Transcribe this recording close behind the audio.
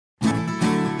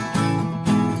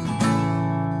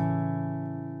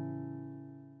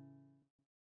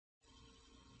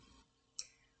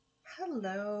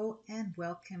Hello and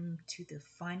welcome to the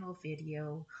final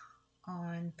video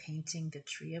on painting the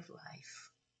Tree of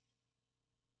Life.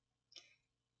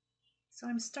 So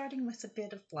I'm starting with a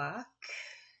bit of black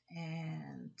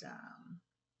and kind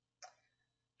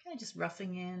of just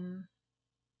roughing in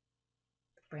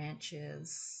the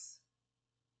branches.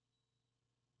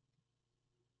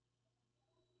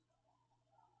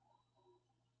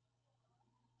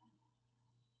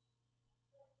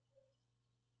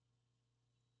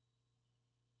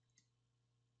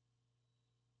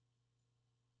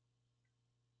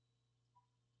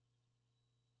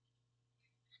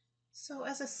 So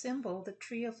as a symbol, the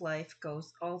Tree of Life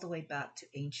goes all the way back to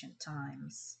ancient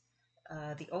times.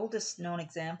 The oldest known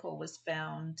example was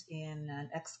found in an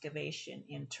excavation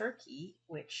in Turkey,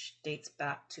 which dates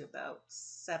back to about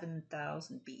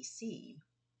 7000 BC.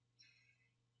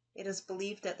 It is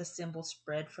believed that the symbol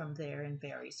spread from there in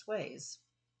various ways.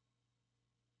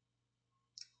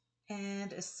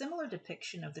 And a similar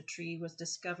depiction of the tree was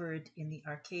discovered in the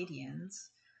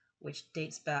Arcadians, which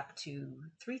dates back to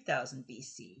 3000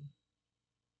 BC.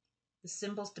 The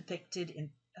symbol's depicted in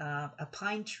a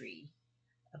pine tree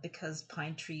because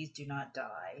pine trees do not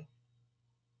die.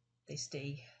 They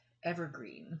stay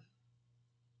evergreen.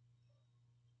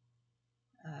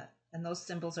 And those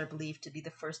symbols are believed to be the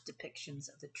first depictions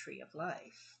of the Tree of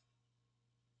Life.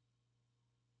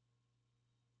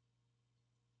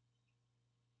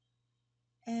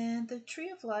 And the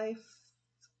Tree of Life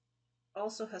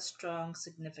also has strong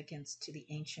significance to the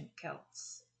ancient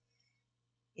Celts.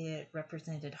 It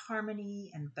represented harmony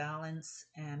and balance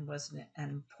and was an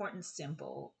important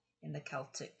symbol in the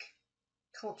Celtic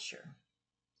culture.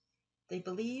 They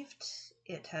believed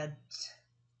it had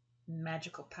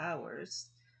magical powers,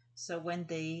 so when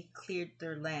they cleared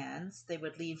their lands, they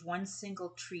would leave one single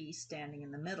tree standing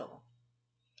in the middle.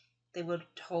 They would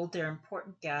hold their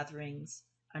important gatherings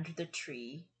under the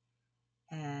tree,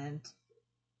 and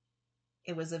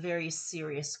it was a very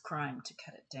serious crime to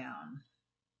cut it down.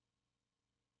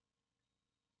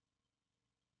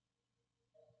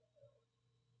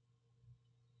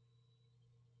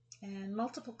 And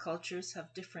multiple cultures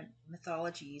have different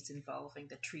mythologies involving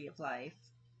the Tree of Life.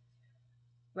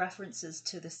 References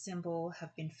to the symbol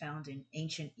have been found in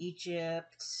ancient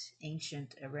Egypt,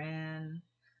 ancient Iran,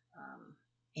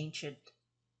 ancient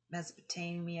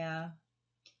Mesopotamia,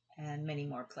 and many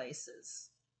more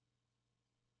places.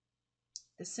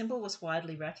 The symbol was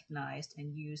widely recognized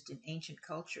and used in ancient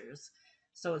cultures,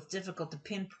 so it's difficult to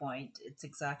pinpoint its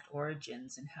exact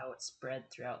origins and how it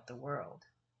spread throughout the world.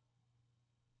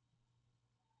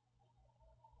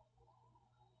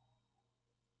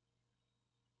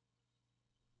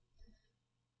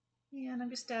 And I'm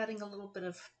just adding a little bit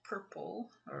of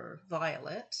purple or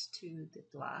violet to the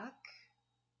black.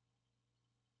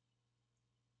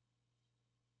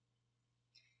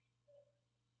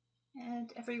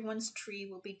 And everyone's tree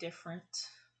will be different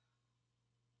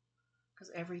because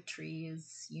every tree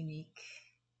is unique.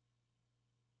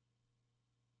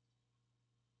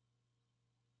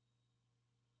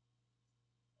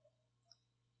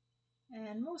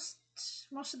 And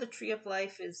most of the Tree of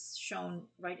Life is shown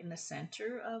right in the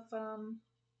center of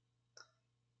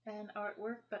an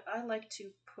artwork, but I like to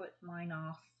put mine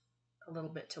off a little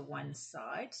bit to one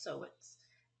side, so it's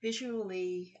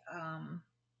visually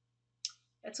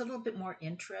it's a little bit more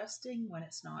interesting when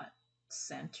it's not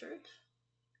centered.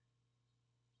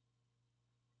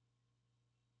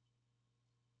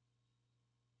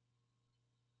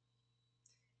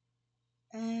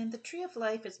 And the Tree of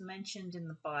Life is mentioned in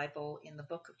the Bible in the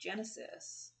book of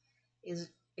Genesis. It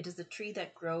is the tree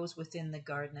that grows within the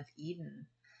Garden of Eden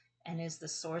and is the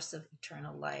source of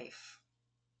eternal life.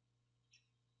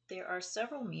 There are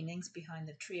several meanings behind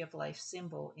the Tree of Life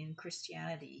symbol in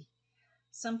Christianity.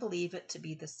 Some believe it to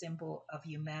be the symbol of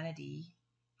humanity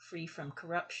free from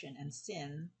corruption and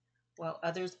sin, while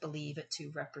others believe it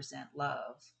to represent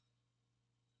love.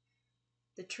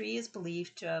 The tree is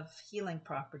believed to have healing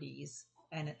properties,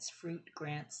 and its fruit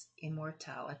grants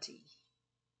immortality.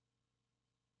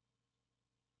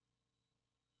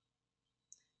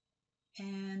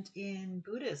 And in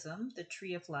Buddhism, the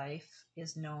Tree of Life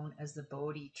is known as the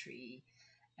Bodhi tree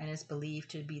and is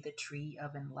believed to be the tree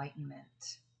of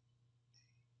enlightenment.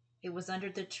 It was under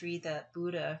the tree that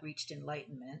Buddha reached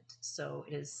enlightenment, so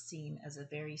it is seen as a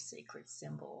very sacred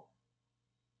symbol.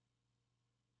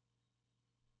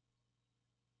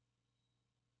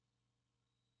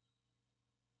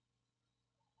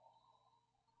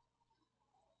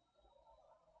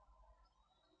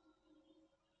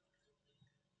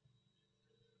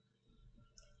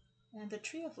 And the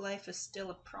Tree of Life is still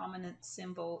a prominent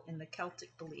symbol in the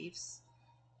Celtic beliefs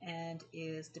and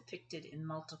is depicted in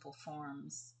multiple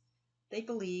forms. They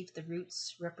believe the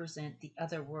roots represent the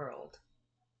other world.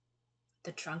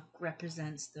 The trunk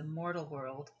represents the mortal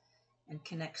world and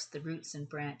connects the roots and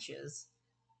branches,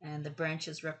 and the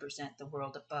branches represent the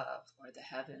world above, or the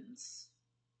heavens.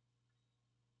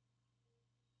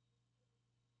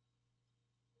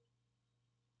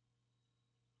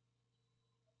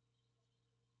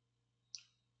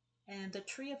 And the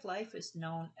tree of life is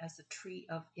known as the tree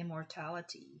of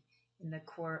immortality in the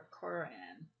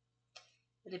Quran.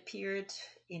 It appeared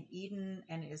in Eden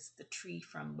and is the tree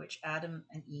from which Adam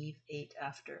and Eve ate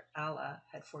after Allah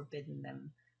had forbidden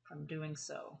them from doing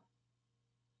so.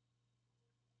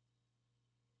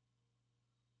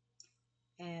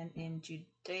 And in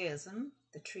Judaism,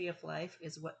 the tree of life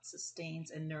is what sustains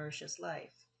and nourishes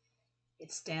life.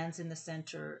 It stands in the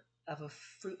center of a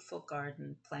fruitful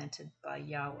garden planted by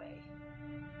Yahweh.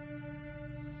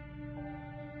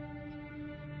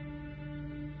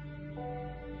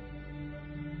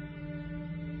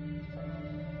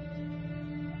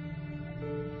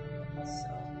 So,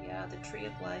 yeah, the tree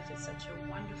of life is such a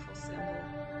wonderful symbol.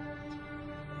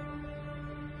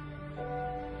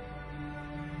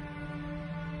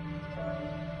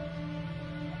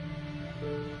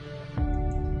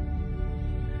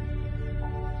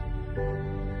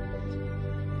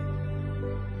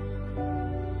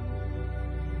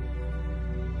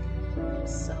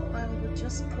 So I will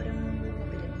just put on a little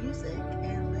bit of music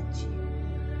and let you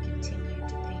continue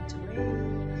to paint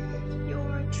away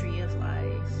your tree of life.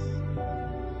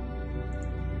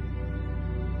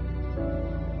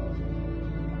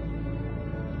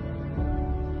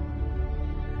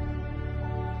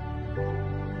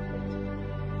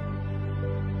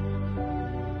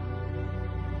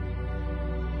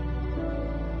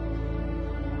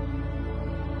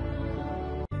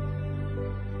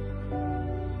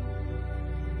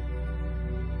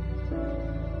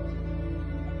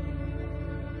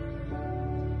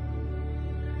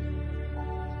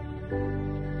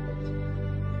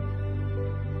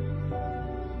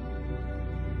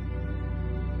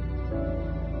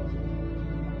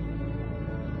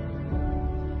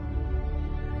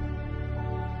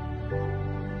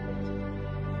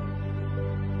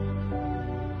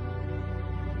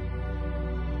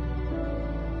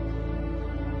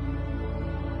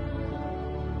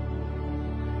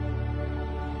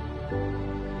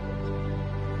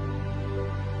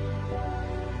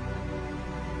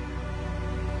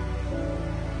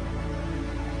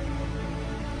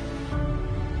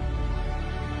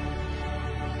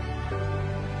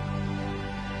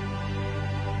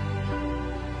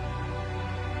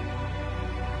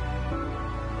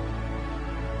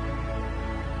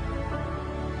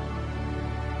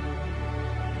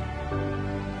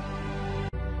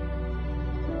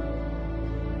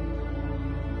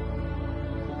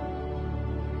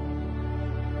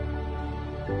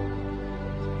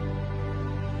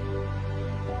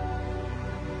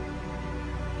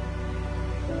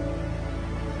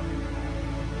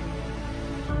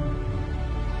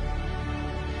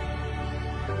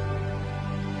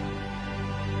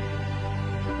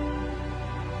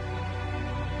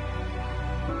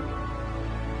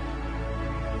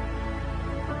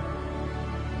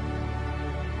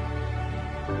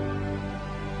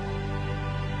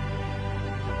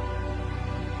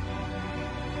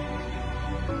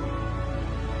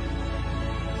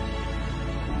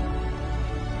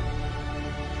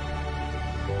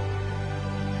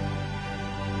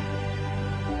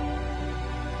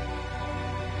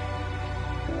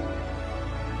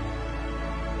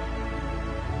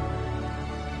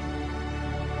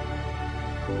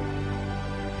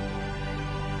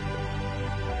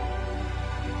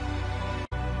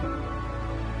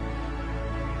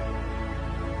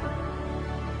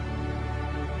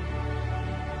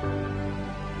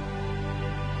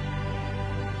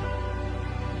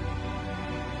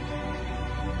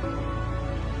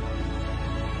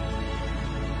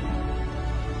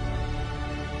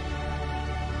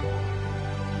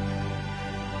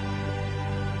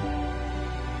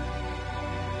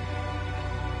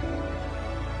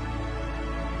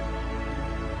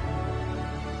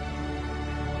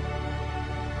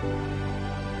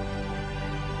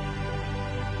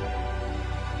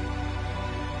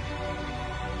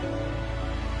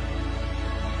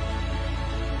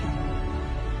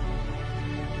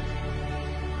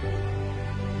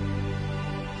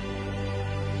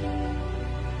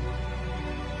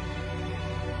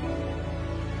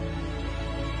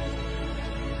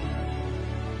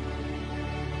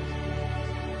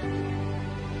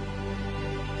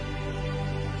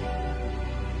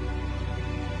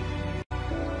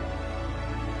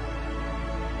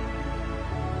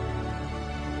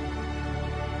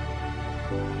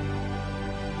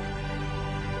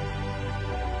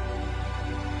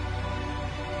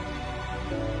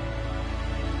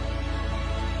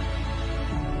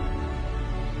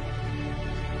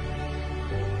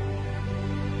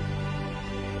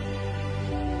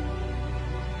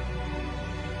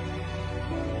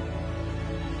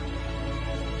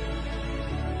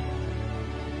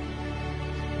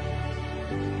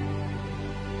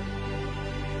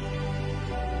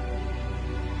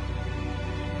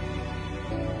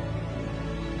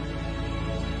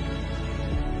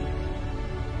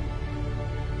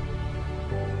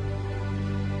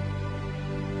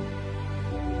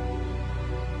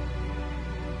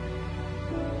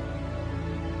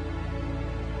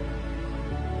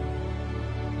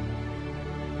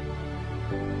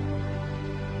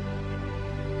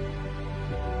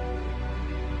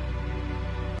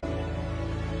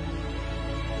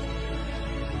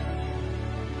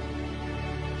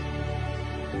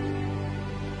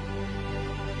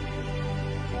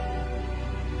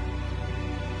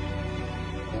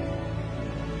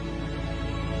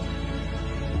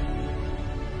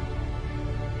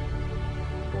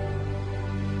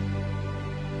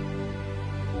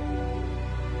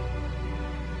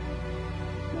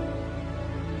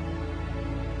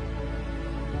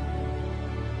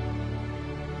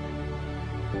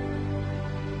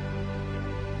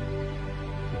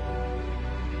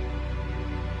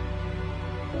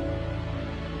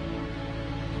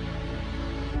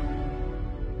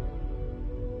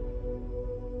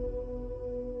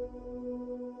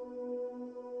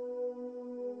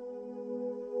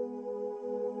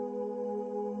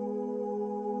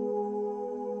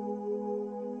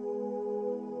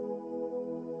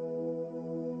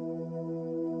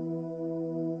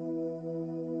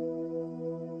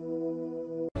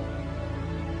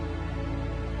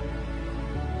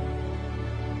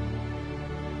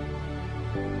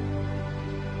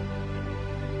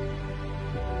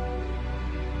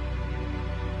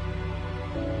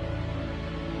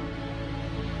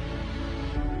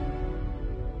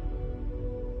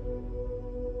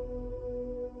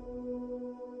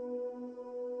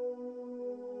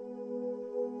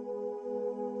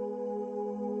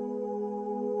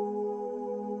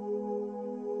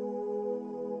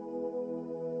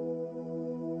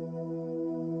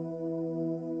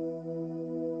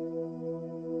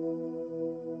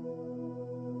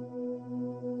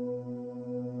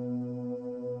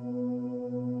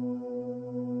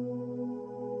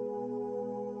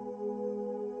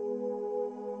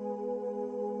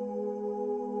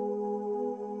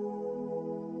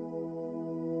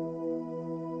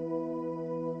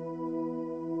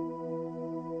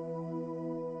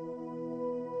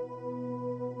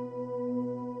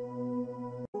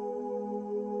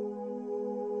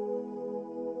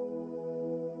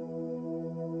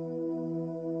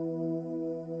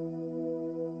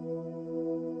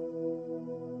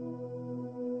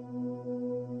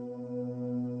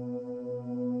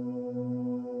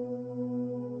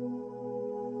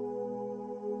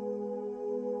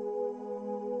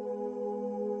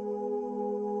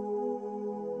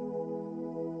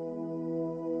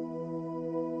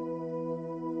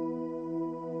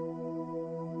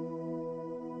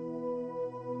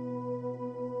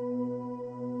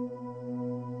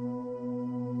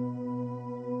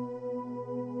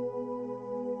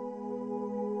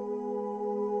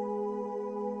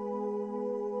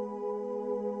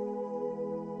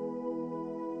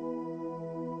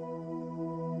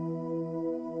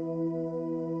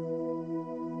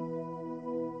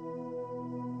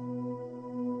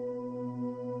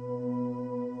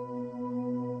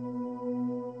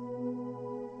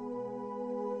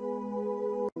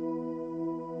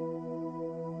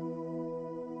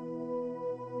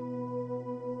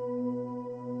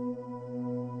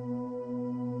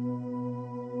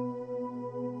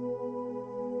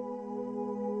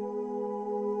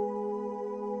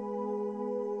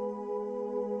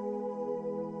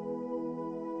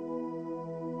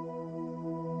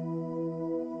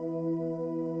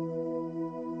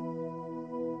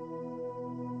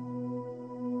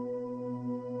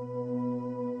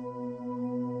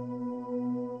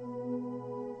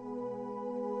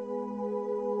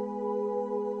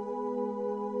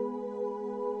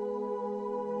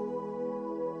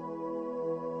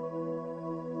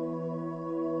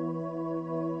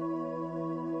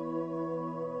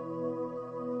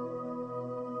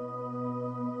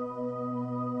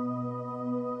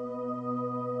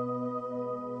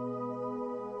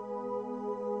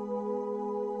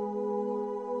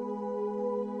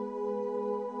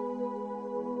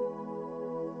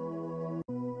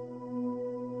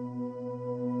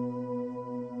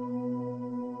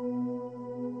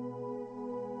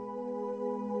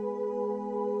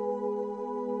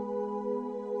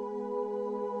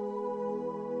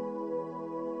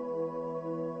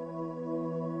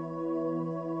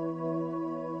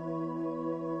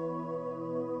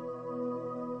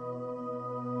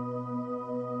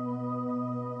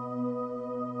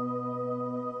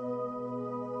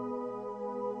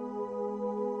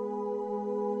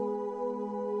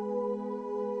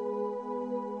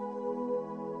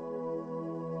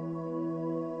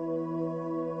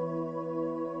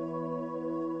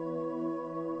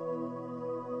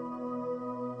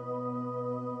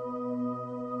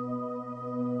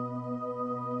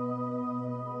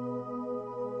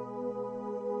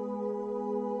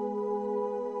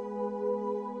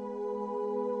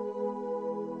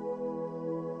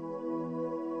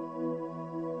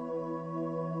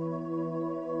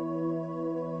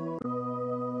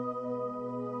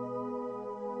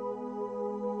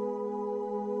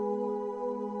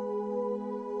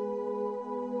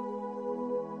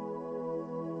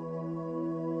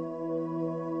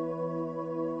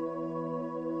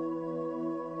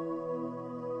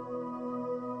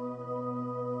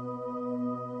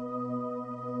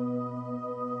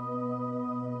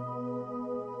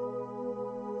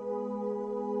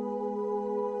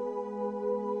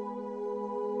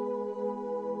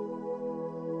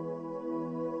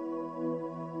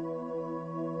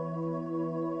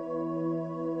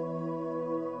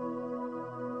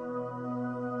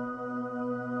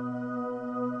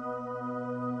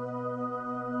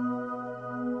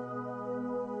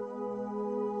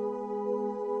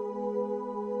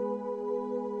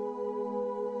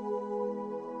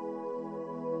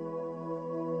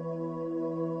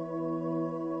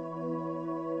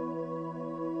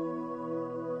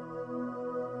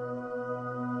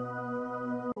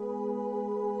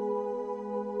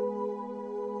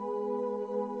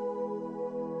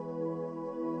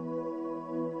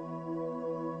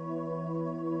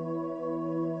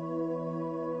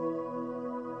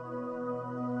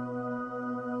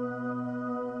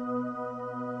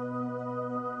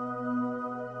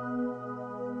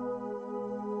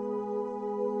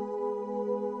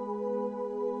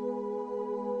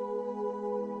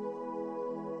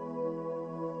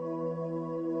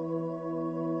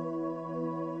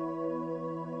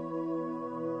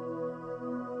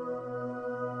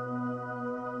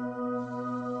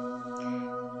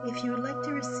 If you would like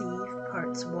to receive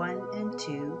parts 1 and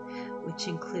 2, which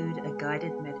include a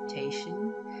guided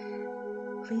meditation,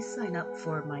 please sign up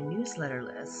for my newsletter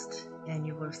list and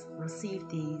you will receive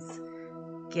these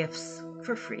gifts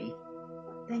for free.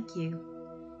 Thank you.